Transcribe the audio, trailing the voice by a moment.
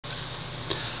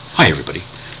Hi everybody,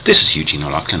 this is Eugene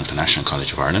O'Loughlin at the National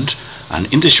College of Ireland, and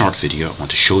in this short video I want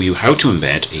to show you how to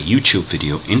embed a YouTube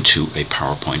video into a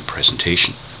PowerPoint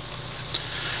presentation.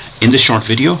 In this short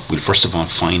video we'll first of all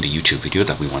find a YouTube video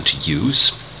that we want to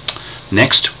use.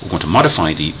 Next we're going to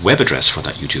modify the web address for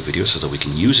that YouTube video so that we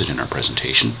can use it in our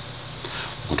presentation.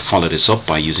 We're going to follow this up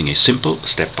by using a simple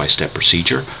step-by-step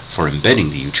procedure for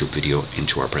embedding the YouTube video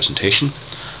into our presentation,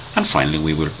 and finally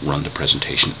we will run the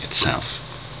presentation itself.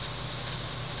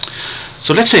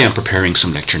 So let's say I'm preparing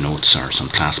some lecture notes or some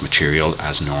class material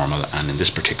as normal, and in this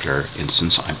particular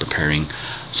instance I'm preparing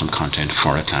some content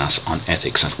for a class on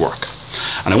ethics at work.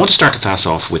 And I want to start the class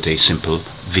off with a simple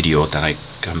video that I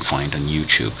can find on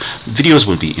YouTube. Videos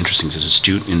will be interesting to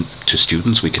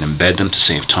students. We can embed them to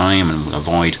save time and we'll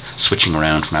avoid switching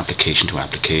around from application to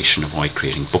application, avoid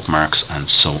creating bookmarks and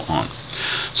so on.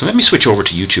 So let me switch over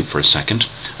to YouTube for a second,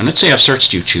 and let's say I've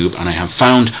searched YouTube and I have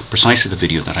found precisely the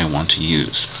video that I want to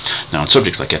use. Now on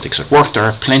subjects like ethics at work there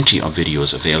are plenty of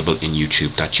videos available in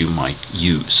YouTube that you might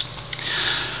use.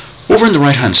 Over on the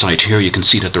right hand side here you can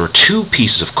see that there are two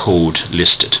pieces of code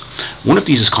listed. One of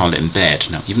these is called Embed.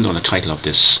 Now even though the title of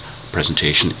this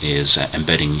presentation is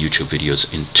embedding YouTube videos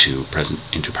into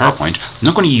PowerPoint, I'm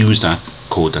not going to use that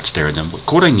code that's there. Then what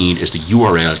code I need is the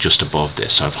URL just above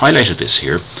this. So I've highlighted this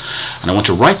here and I want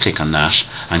to right click on that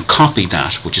and copy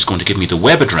that, which is going to give me the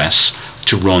web address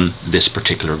to run this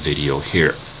particular video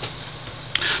here.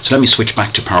 So let me switch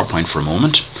back to PowerPoint for a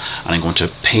moment, and I'm going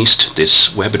to paste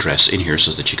this web address in here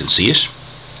so that you can see it.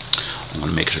 I'm going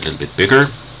to make it a little bit bigger,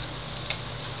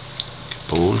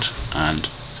 bold, and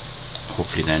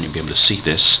hopefully then you'll be able to see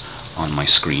this on my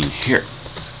screen here.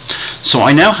 So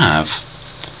I now have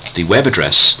the web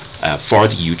address for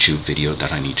the YouTube video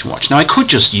that I need to watch. Now I could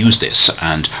just use this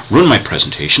and run my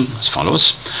presentation as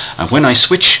follows, and when I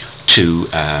switch to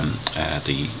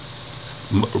the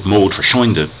mode for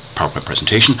showing the PowerPoint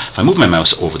presentation, if I move my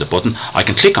mouse over the button I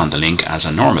can click on the link as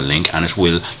a normal link and it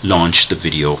will launch the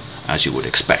video as you would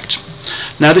expect.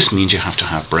 Now this means you have to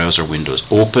have browser windows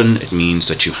open, it means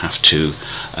that you have to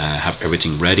have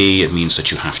everything ready, it means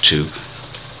that you have to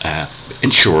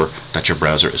ensure that your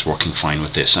browser is working fine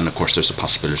with this, and of course there's the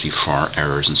possibility for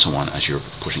errors and so on as you're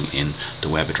putting in the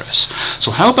web address.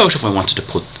 So how about if I wanted to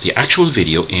put the actual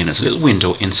video in as a little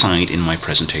window inside in my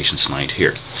presentation slide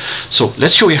here. So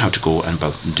let's show you how to go and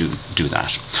do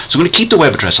that. So I'm going to keep the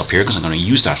web address up here because I'm going to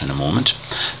use that in a moment.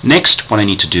 Next what I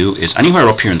need to do is anywhere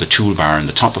up here in the toolbar in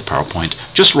the top of PowerPoint,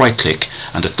 just right click,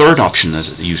 and the third option as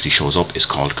it usually shows up is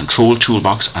called Control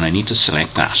Toolbox, and I need to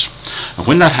select that. And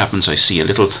when that happens I see a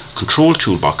little Control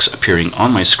Toolbox appearing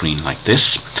on my screen like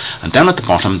this, and down at the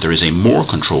bottom there is a More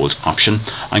Controls option.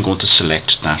 I'm going to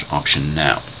select that option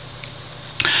now.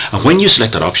 And when you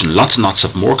select that option, lots and lots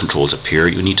of more controls appear.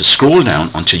 You need to scroll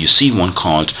down until you see one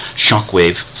called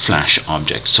Shockwave Flash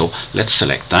Object. So let's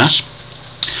select that.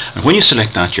 And when you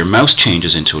select that, your mouse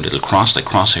changes into a little cross, like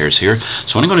crosshairs here.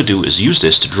 So what I'm going to do is use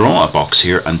this to draw a box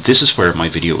here, and this is where my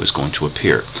video is going to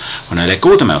appear. When I let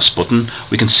go of the mouse button,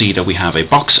 we can see that we have a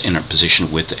box in our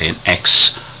position with an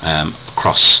X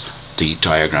across the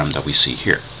diagram that we see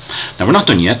here. Now we're not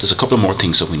done yet, there's a couple of more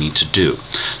things that we need to do.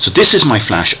 So this is my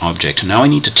flash object. Now I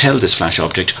need to tell this flash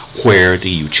object where the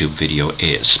YouTube video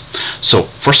is. So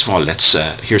first of all,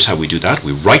 here's how we do that.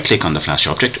 We right click on the flash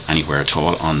object anywhere at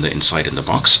all on the inside in the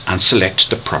box and select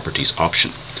the properties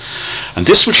option. And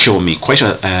this will show me quite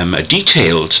a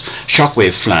detailed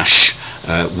Shockwave Flash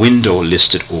window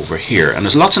listed over here, and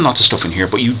there's lots and lots of stuff in here,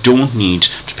 but you don't need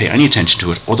to pay any attention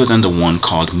to it other than the one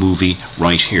called Movie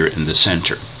right here in the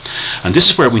center. And this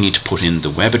is where we need to put in the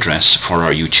web address for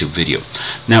our YouTube video.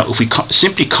 Now if we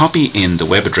simply copy in the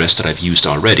web address that I've used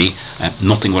already,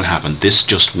 nothing will happen. This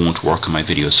just won't work on my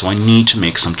video, so I need to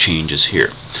make some changes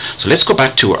here. So let's go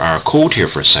back to our code here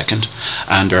for a second,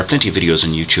 and there are plenty of videos on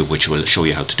YouTube which will show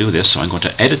you how to do this. So I'm going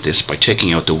to edit this by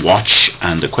taking out the watch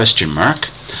and the question mark,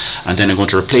 and then I'm going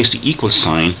to replace the equal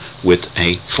sign with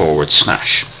a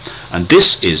 /. And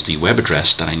this is the web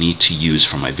address that I need to use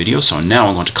for my video. So now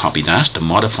I'm going to copy that, the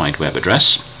modified web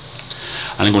address,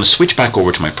 and I'm going to switch back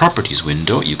over to my properties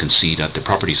window. You can see that the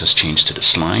properties has changed to the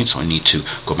slide, so I need to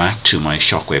go back to my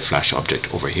Shockwave Flash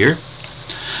object over here,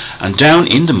 and down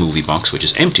in the movie box, which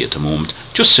is empty at the moment,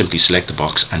 just simply select the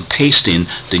box and paste in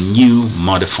the new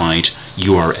modified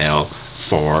URL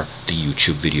for the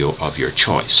YouTube video of your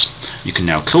choice. You can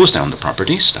now close down the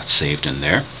properties, that's saved in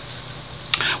there.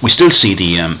 We still see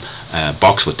the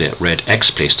box with the red X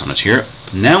placed on it here.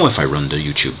 Now if I run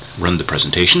the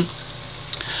presentation,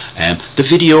 the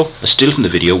video, a still from the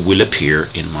video, will appear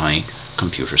in my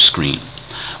computer screen.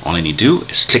 All I need to do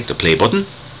is click the play button,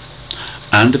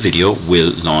 and the video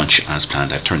will launch as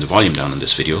planned. I've turned the volume down on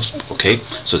this video, okay,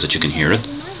 so that you can hear it.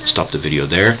 Stop the video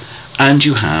there, and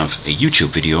you have a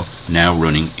YouTube video now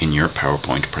running in your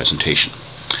PowerPoint presentation.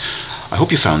 I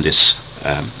hope you found this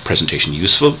presentation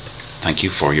useful. Thank you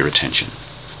for your attention.